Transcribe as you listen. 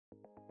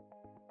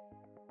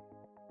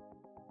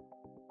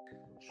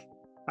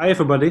Hi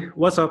everybody,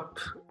 what's up?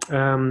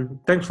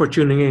 Thanks for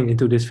tuning in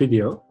into this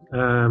video.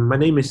 My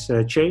name is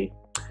Che.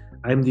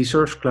 I'm the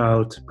Search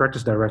Cloud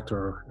Practice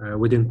Director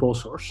within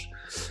PolSource.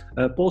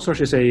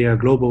 PolSource is a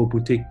global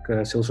boutique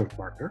Salesforce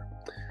partner.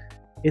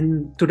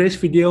 In today's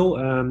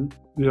video,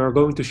 we are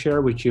going to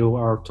share with you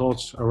our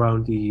thoughts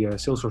around the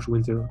Salesforce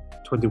Winter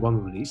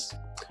 21 release,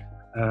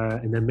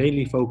 and then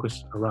mainly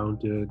focus around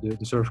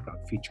the Search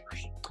Cloud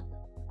features.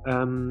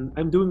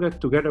 I'm doing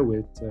that together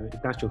with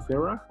Ignacio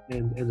Vera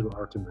and Andrew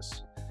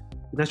Artemis.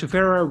 Ignacio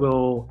Vera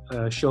will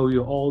show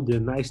you all the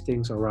nice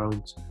things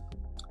around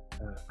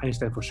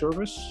Einstein for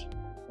Service.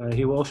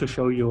 He will also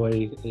show you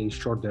a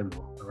short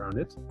demo around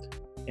it.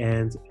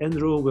 And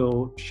Andrew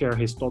will share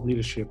his thought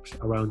leadership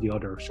around the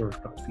other Service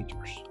Cloud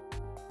features.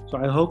 So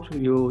I hope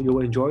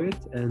you'll enjoy it.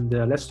 And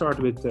let's start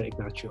with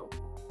Ignacio.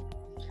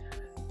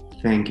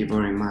 Thank you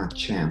very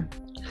much.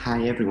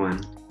 Hi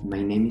everyone,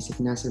 my name is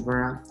Ignacio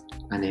Vera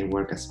and I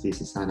work as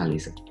business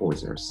analyst at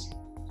PolSource.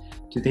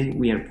 Today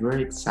we are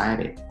very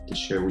excited to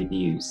share with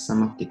you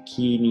some of the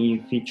key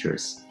new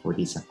features for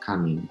this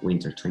upcoming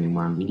Winter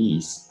 21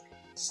 release.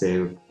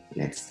 So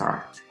let's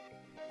start.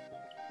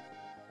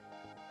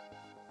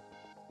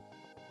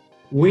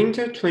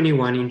 Winter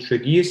 21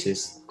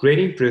 introduces great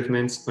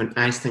improvements on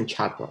Einstein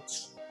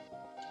chatbots.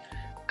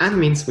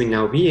 Admins will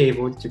now be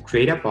able to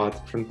create a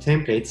bot from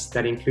templates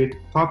that include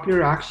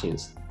popular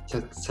actions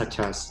such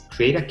as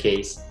create a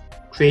case,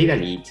 create a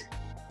lead,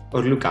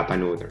 or look up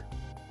an order,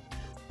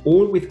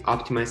 all with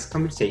optimized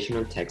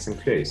conversational text and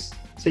close,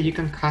 so you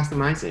can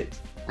customize it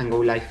and go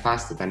live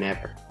faster than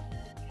ever.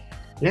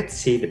 Let's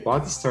see the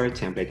bot story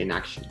template in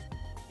action.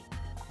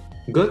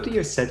 Go to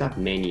your setup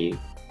menu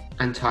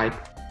and type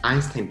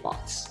Einstein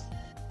bots.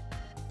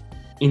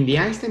 In the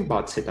Einstein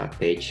bot setup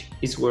page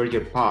is where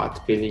your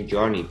bot building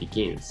journey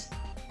begins.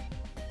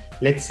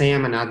 Let's say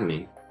I'm an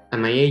admin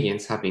and my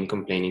agents have been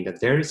complaining that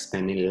they're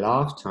spending a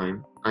lot of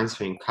time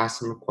answering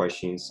customer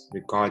questions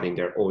regarding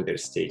their order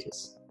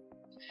status.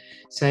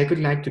 So I would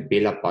like to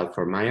build a bot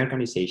for my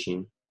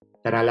organization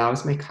that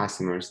allows my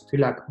customers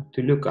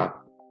to look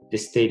up the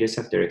status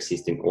of their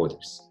existing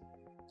orders.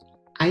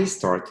 I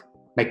start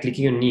by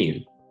clicking on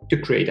New to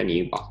create a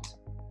new bot.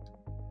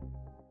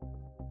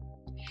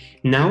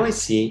 Now I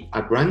see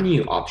a brand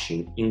new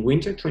option in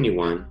Winter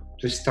 21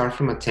 to start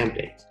from a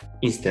template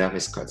instead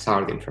of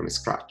starting from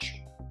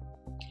scratch.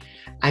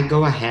 I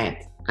go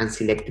ahead and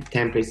select the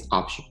templates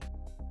option.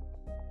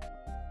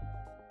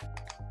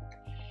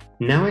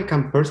 Now I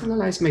can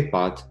personalize my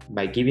bot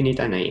by giving it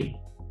a name.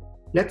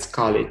 Let's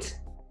call it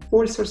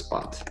PolSource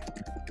bot.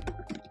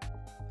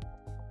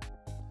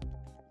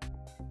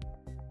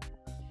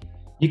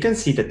 You can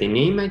see that the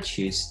name I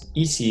choose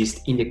is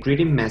used in the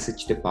greeting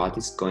message the bot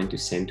is going to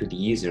send to the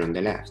user on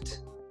the left.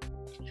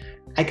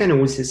 I can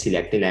also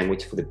select the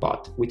language for the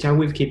bot, which I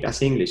will keep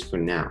as English for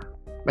now.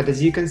 But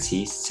as you can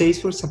see,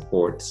 Salesforce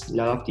supports a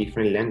lot of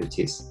different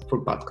languages for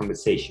bot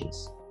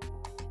conversations.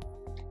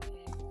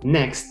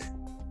 Next,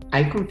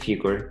 I'll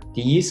configure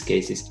the use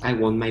cases I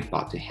want my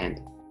bot to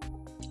handle.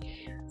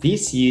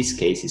 These use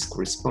cases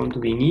correspond to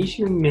the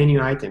initial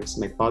menu items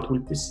my bot will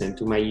present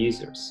to my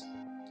users.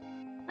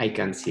 I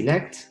can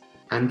select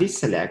and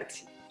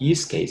deselect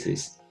use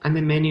cases, and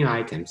the menu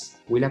items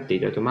will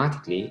update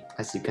automatically,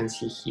 as you can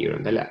see here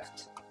on the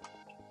left.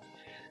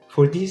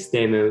 For this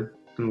demo,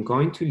 I'm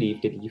going to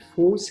leave the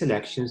default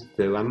selections,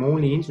 though I'm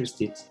only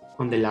interested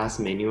on the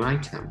last menu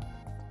item.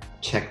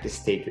 Check the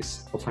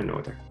status of an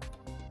order.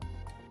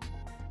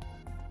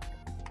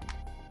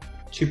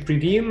 To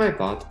preview my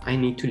bot, I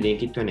need to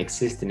link it to an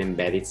existing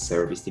embedded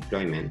service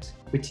deployment,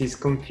 which is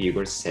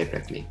configured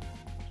separately.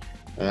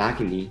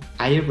 Luckily,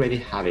 I already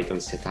have it on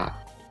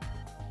setup,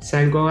 so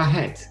I'll go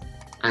ahead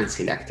and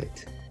select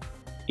it.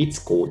 It's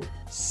called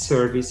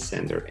Service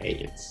Center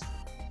Agents.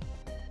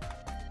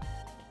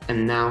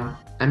 And now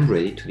I'm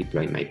ready to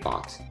deploy my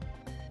bot.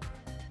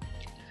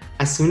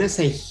 As soon as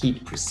I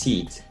hit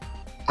Proceed,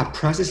 a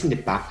process in the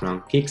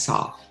background kicks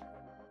off.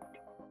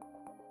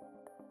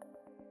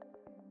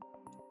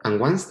 And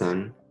once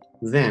done,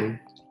 then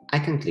I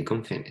can click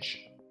on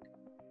Finish.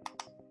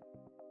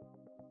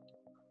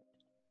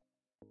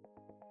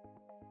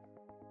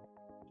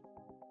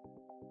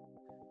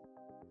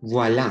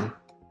 Voila!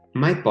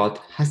 My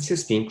bot has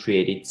just been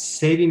created,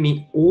 saving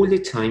me all the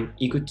time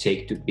it could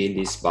take to build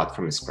this bot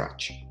from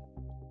scratch.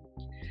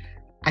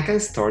 I can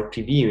start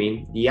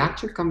previewing the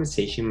actual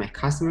conversation my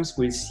customers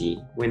will see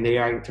when they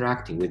are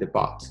interacting with the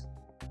bot.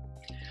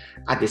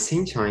 At the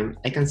same time,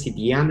 I can see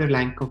the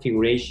underlying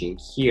configuration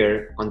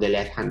here on the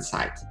left-hand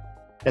side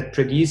that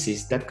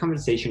produces that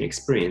conversation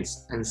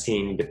experience and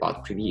seen in the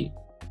bot preview.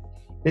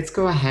 Let's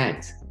go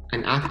ahead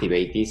and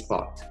activate this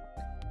bot.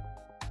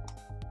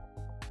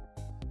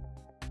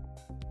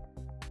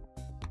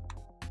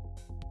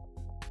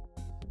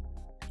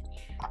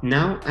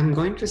 Now I'm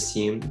going to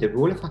assume the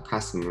role of a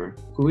customer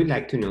who would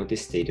like to know the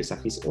status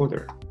of his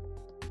order.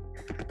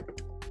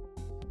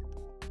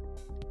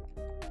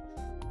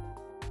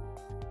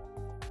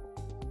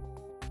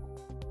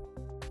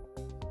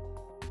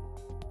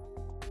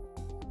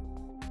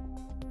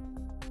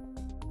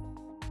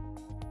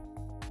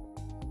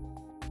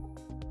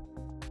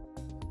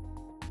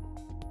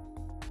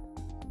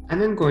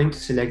 and I'm going to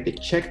select the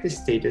check the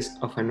status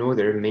of an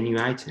order menu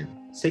item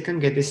so I can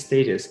get the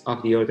status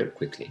of the order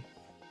quickly.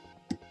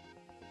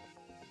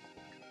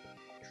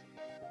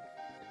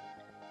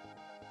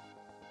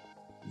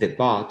 The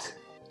bot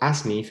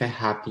asks me if I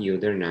have the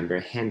order number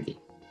handy.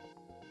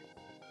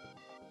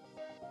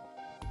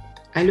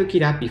 I look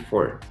it up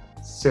before,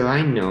 so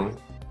I know,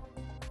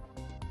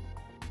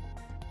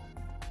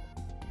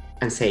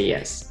 and say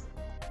yes.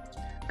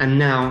 And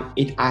now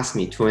it asks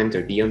me to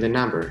enter the order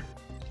number.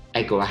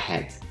 I go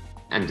ahead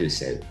and do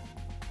so.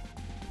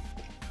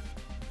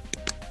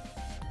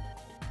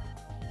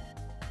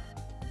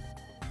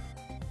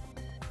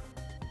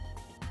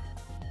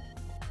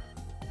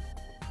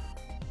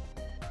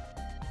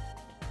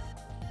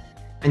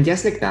 And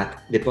just like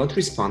that, the bot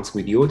responds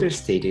with the order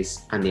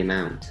status and the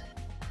amount.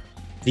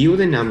 The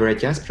order number I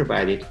just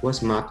provided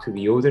was mapped to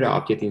the order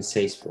object in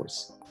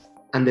Salesforce,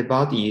 and the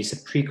bot used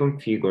a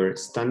pre-configured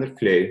standard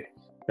flow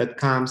that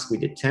comes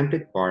with a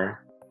template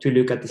bar to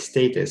look at the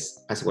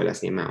status as well as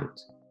the amount.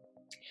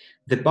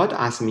 The bot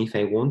asks me if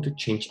I want to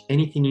change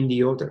anything in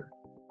the order,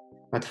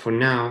 but for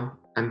now,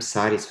 I'm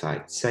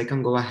satisfied, so I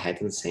can go ahead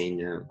and say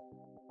no.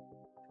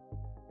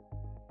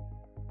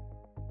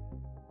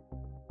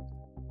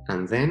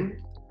 And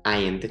then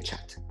I end the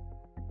chat.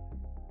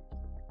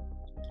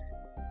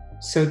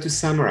 So to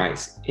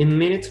summarize, in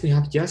minutes we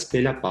have just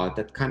built a bot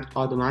that can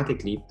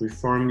automatically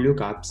perform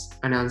lookups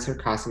and answer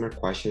customer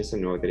questions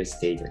on order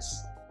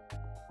status.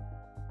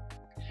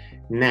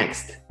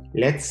 Next,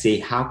 let's see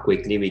how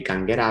quickly we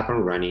can get up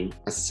and running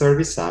a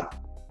service app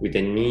with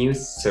the new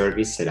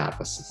Service Setup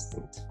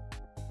Assistant.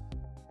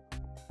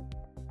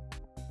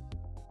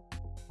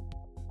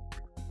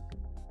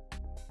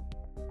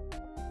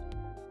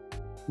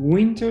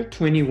 Winter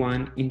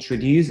 21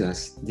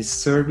 introduces the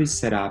Service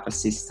Setup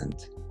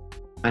Assistant,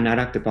 an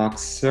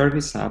out-of-the-box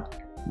service app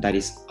that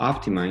is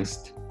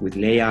optimized with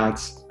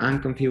layouts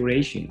and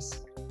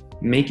configurations,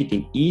 making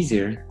it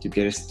easier to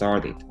get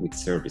started with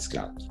Service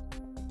Cloud.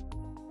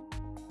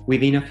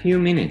 Within a few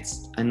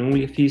minutes and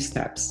only a few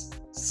steps,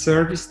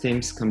 service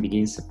teams can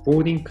begin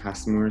supporting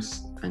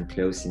customers and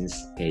closing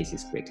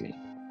cases quickly.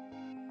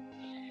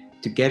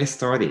 To get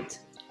started,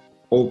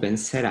 open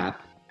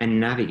Setup and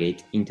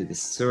navigate into the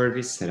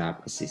Service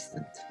Setup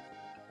Assistant.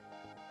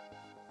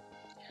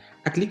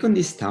 A click on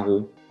this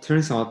toggle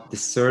turns off the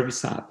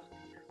Service app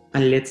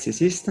and lets the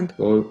assistant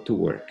go to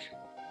work.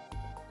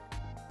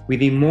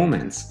 Within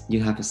moments,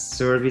 you have a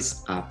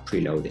Service app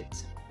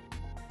preloaded.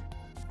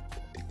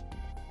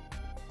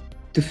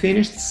 To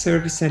finish the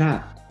Service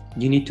Setup,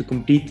 you need to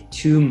complete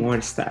two more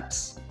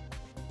steps.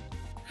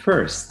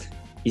 First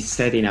is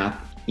setting up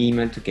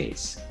email to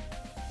case.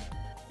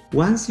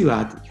 Once you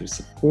add your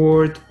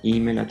support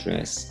email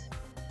address,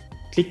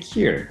 click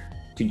here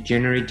to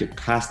generate your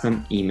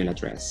custom email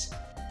address.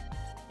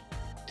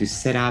 To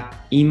set up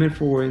email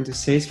forwarding to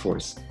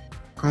Salesforce,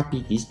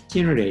 copy this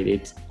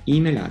generated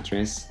email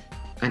address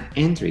and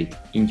enter it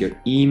in your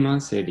email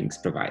settings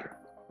provider.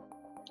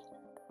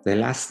 The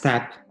last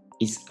step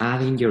is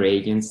adding your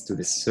agents to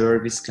the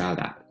Service Cloud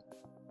app.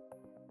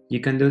 You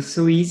can do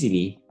so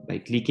easily by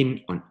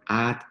clicking on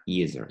Add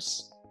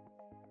Users.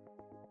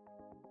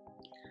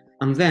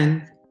 And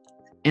then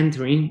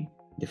entering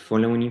the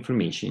following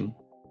information: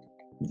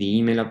 the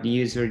email of the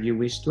user you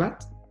wish to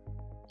add,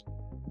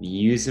 the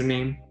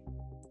username,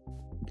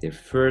 their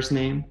first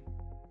name,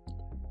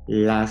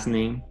 last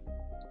name,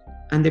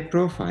 and the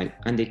profile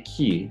and the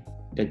queue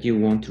that you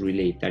want to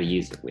relate that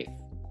user with.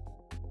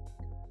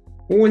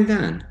 All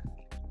done.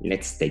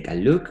 Let's take a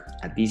look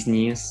at this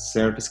new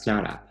Service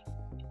Cloud app.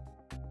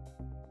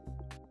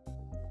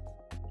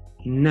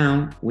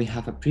 Now we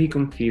have a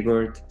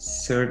pre-configured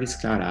Service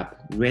Cloud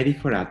app ready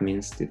for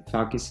admins to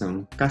focus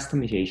on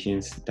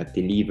customizations that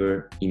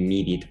deliver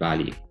immediate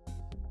value.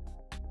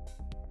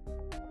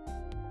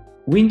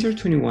 Winter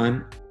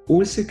 21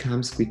 also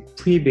comes with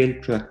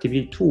pre-built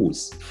productivity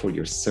tools for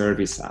your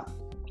service app.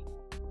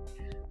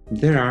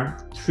 There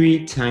are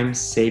 3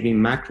 time-saving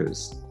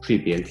macros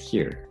pre-built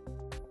here: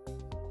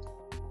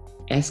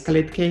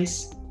 escalate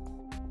case,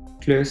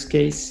 close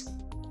case,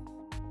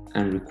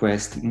 and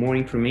request more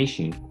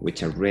information,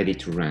 which are ready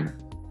to run.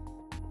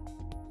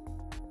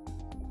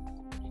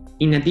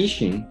 In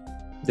addition,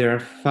 there are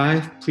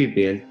 5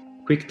 pre-built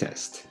quick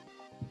tests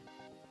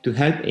to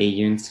help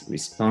agents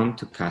respond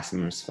to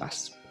customers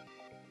faster.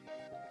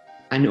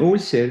 And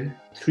also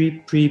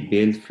 3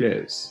 pre-built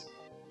flows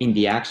in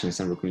the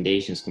actions and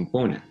recommendations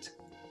component: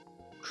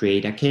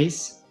 create a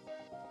case,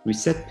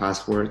 reset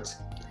password,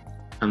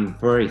 and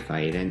verify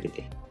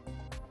identity.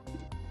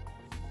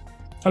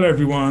 Hello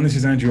everyone, this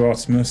is Andrew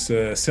Artemis,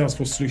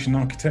 Salesforce Solution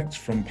Architect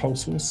from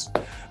PolSource.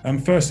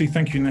 Firstly,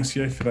 thank you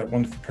Ignacio for that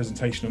wonderful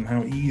presentation on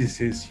how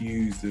easy it is to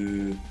use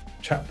the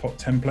chatbot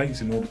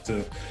templates in order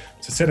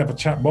to set up a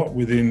chatbot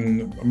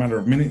within a matter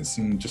of minutes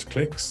and just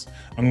clicks,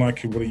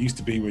 unlike what it used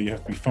to be where you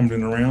have to be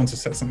fumbling around to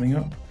set something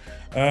up.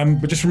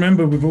 But just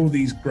remember, with all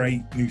these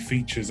great new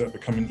features that are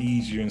becoming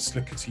easier and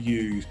slicker to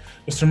use,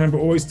 just remember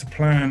always to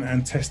plan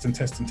and test and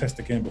test and test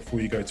again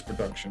before you go to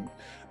production.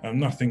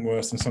 Nothing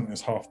worse than something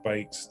that's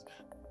half-baked,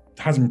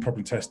 hasn't been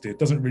properly tested,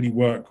 doesn't really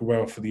work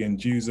well for the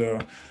end user,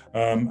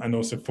 and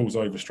also falls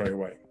over straight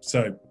away.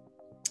 So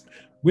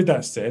with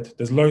that said,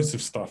 there's loads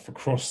of stuff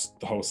across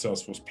the whole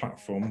Salesforce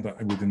platform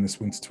that within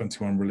this Winter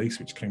 21 release,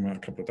 which came out a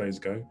couple of days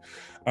ago.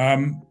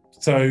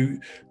 So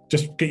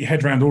just get your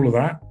head around all of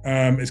that.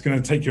 It's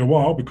going to take you a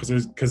while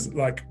because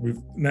like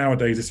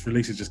nowadays, this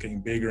release is just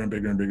getting bigger and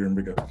bigger and bigger and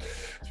bigger,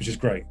 which is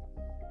great.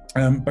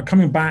 But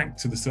coming back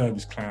to the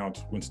Service Cloud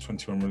Winter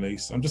 21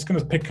 release, I'm just going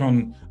to pick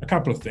on a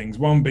couple of things.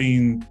 One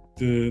being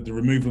the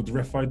removal of the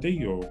ref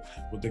ID, or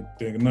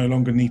they no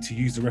longer need to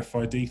use the ref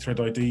ID, thread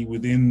ID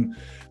within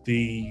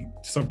the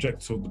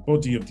subject or the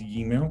body of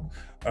the email,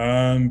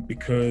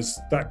 because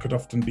that could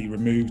often be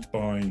removed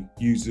by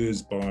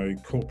users, by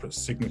corporate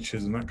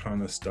signatures and that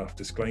kind of stuff,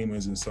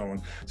 disclaimers and so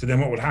on. So then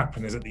what would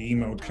happen is that the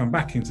email would come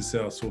back into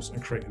Salesforce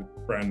and create a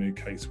brand new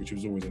case, which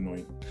was always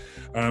annoying.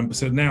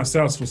 So now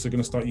Salesforce are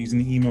going to start using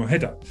the email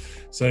header.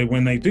 So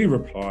when they do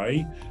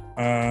reply,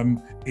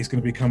 it's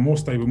going to become more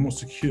stable, more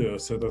secure.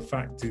 So the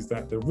fact is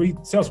that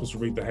Salesforce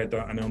will read the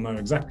header and they'll know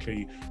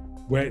exactly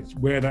where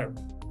that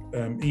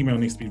email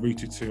needs to be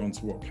routed to,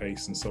 onto what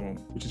case and so on,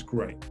 which is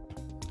great.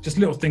 Just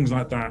little things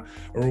like that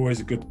are always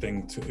a good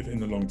thing in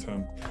the long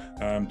term,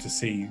 to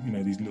see,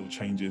 these little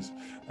changes.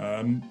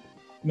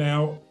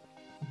 Now,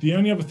 the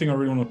only other thing I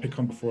really want to pick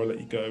on before I let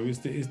you go is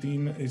the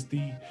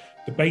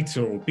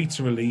beta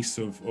release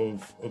of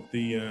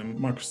the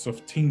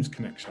Microsoft Teams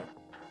connection.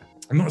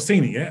 I've not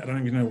seen it yet. I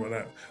don't even know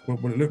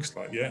what it looks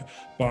like yet,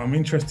 but I'm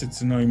interested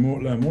to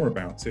learn more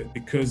about it,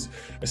 because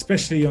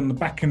especially on the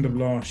back end of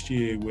last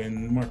year,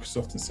 when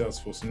Microsoft and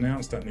Salesforce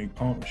announced that new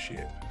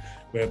partnership,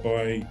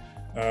 whereby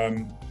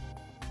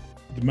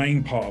the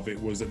main part of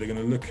it was that they're going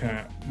to look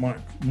at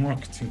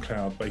Marketing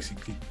Cloud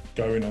basically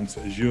going onto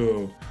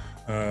Azure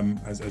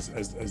as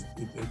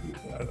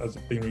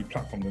being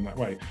re-platformed in that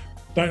way.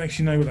 Don't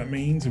actually know what that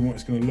means and what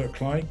it's going to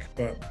look like,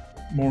 but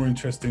more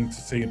interesting to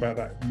see about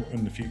that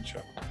in the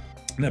future.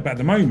 Now, but at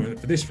the moment,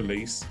 for this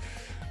release,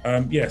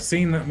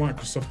 seeing that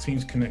Microsoft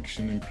Teams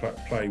connection in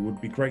play would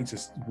be great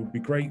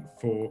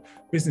for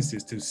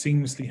businesses to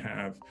seamlessly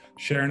have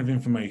sharing of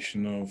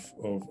information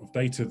of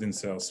data within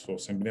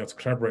Salesforce and being able to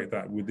collaborate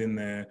that within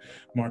their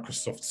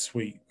Microsoft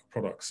suite of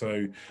products.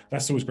 So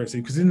that's always great to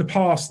see, because in the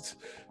past,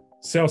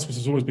 Salesforce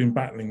has always been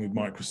battling with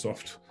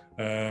Microsoft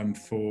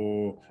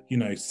for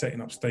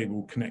setting up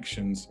stable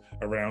connections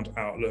around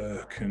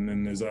Outlook, and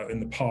then there's in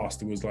the past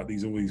there was all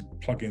these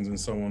plugins and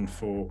so on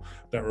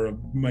that were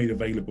made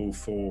available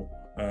for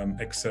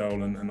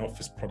Excel and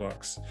Office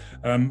products,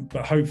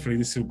 but hopefully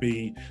this will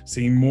be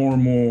seeing more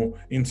and more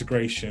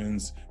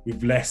integrations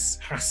with less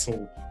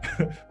hassle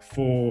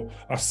for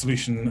our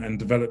solution and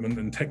development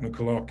and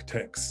technical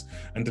architects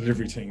and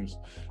delivery teams.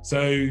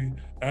 So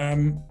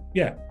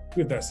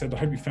with that said, I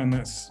hope you found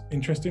that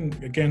interesting.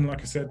 Again,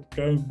 like I said,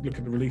 go look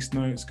at the release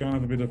notes, go and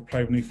have a bit of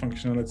play with new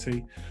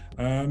functionality.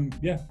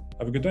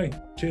 Have a good day.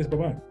 Cheers,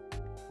 bye-bye.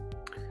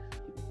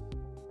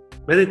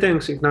 Many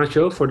thanks,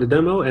 Ignacio, for the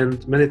demo,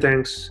 and many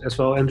thanks as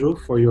well, Andrew,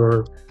 for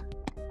your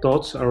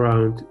thoughts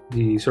around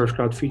the Service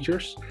Cloud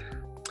features.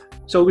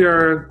 So we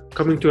are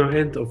coming to an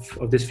end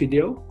of this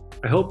video.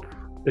 I hope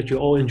that you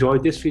all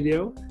enjoyed this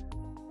video.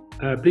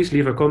 Please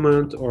leave a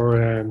comment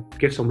or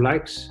give some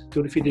likes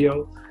to the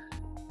video.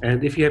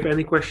 And if you have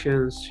any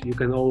questions, you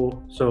can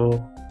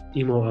also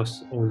email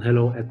us on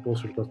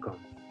hello@polsource.com.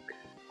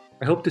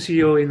 I hope to see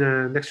you in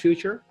the next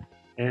future,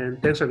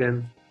 and thanks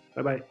again.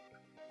 Bye-bye.